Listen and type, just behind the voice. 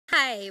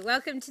Hi,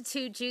 welcome to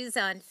Two Jews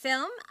on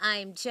Film.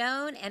 I'm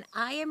Joan, and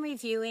I am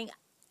reviewing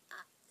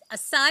a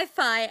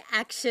sci-fi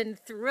action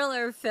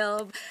thriller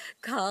film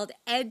called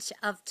Edge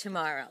of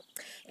Tomorrow.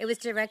 It was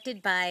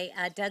directed by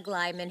Doug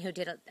Liman, who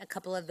did a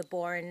couple of the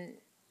Bourne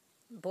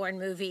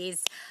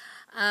movies.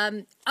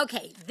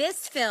 Okay,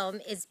 this film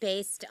is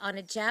based on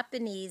a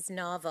Japanese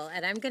novel,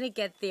 and I'm going to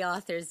get the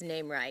author's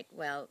name right.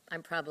 Well,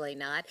 I'm probably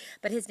not,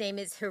 but his name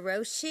is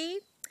Hiroshi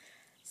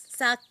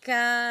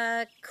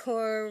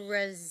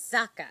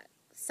Sakakorizaka.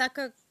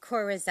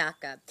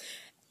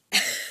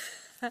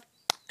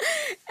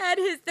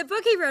 And the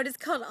book he wrote is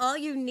called All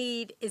You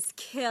Need Is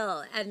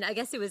Kill, and I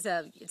guess it's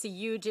a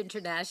huge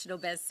international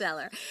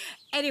bestseller.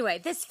 Anyway,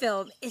 this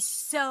film is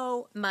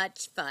so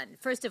much fun.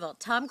 First of all,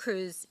 Tom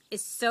Cruise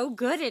is so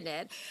good in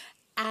it,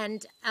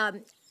 and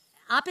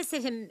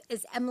opposite him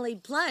is Emily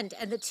Blunt,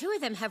 and the two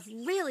of them have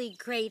really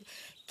great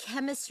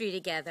chemistry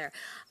together.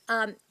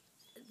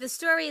 The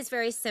story is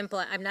very simple.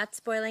 I'm not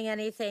spoiling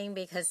anything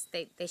because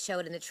they show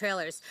it in the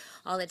trailers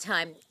all the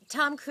time.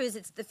 Tom Cruise,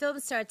 the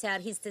film starts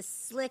out, he's this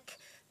slick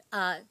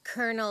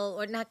colonel,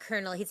 or not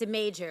colonel, he's a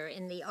major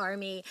in the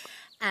army,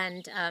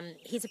 and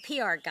he's a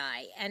PR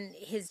guy, and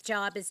his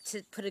job is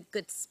to put a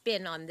good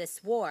spin on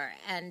this war.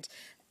 And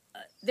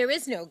there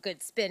is no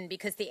good spin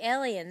because the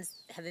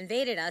aliens have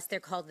invaded us. They're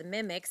called the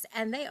Mimics,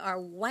 and they are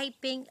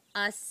wiping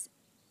us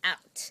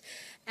out.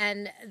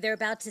 And they're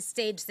about to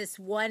stage this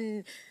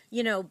one,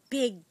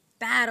 big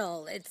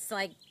battle. It's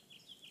like,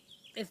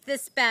 if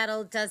this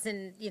battle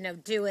doesn't,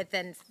 do it,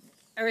 then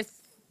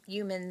Earth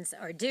humans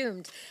are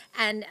doomed.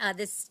 And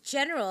this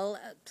general,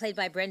 played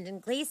by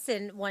Brendan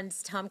Gleeson,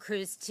 wants Tom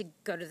Cruise to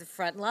go to the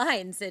front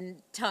lines.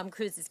 And Tom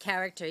Cruise's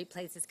character, he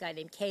plays this guy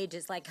named Cage,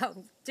 is like,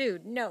 oh,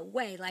 dude, no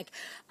way. Like,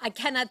 I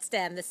cannot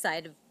stand the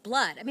sight of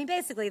blood. I mean,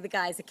 basically, the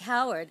guy's a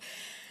coward.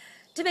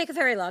 To make a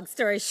very long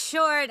story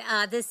short,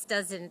 this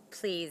doesn't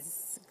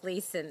please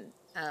Gleeson,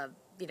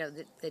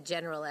 the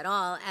general, at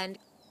all. And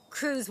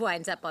Cruise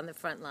winds up on the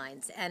front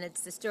lines, and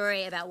it's the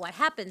story about what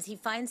happens. He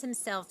finds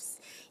himself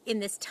in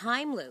this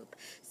time loop,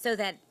 so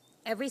that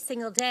every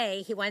single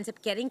day he winds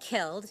up getting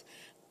killed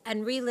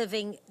and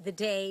reliving the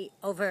day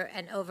over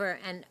and over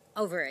and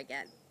over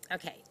again.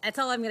 Okay, that's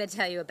all I'm going to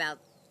tell you about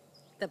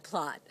the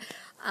plot.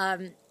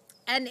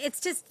 And it's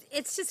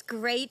just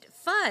great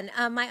fun.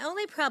 My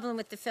only problem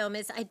with the film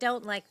is I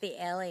don't like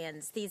the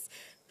aliens. These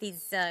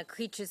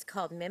creatures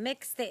called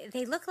mimics.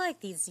 They look like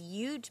these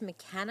huge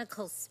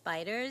mechanical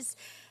spiders.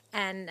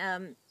 And,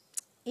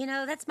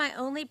 that's my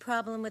only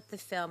problem with the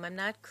film. I'm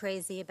not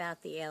crazy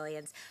about the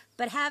aliens.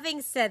 But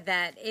having said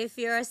that, if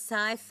you're a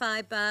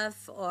sci-fi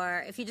buff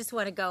or if you just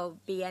want to go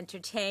be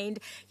entertained,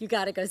 you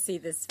got to go see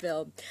this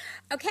film.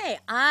 Okay,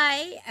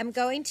 I am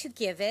going to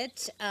give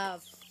it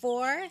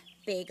 4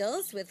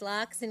 bagels with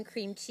lox and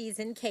cream cheese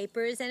and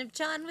capers. And if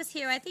John was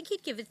here, I think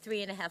he'd give it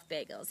 3.5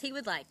 bagels. He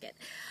would like it.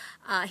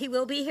 He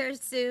will be here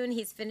soon.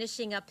 He's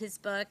finishing up his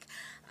book.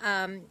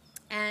 That's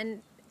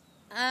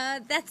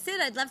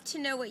it. I'd love to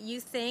know what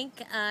you think.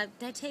 Did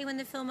I tell you when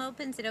the film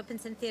opens? It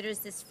opens in theaters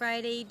this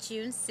Friday,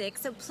 June 6th.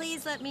 So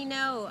please let me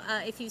know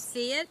if you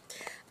see it,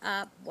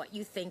 what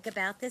you think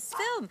about this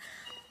film.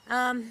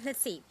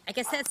 Let's see. I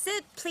guess that's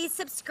it. Please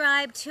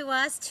subscribe to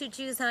us, Two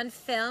Jews on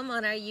Film,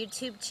 on our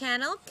YouTube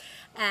channel.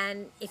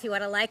 And if you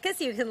want to like us,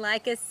 you can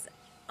like us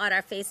on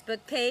our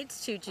Facebook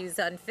page, Two Jews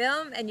on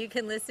Film. And you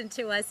can listen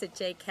to us at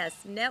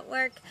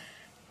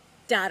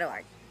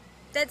jcastnetwork.org.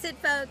 That's it,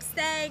 folks.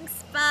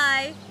 Thanks.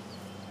 Bye.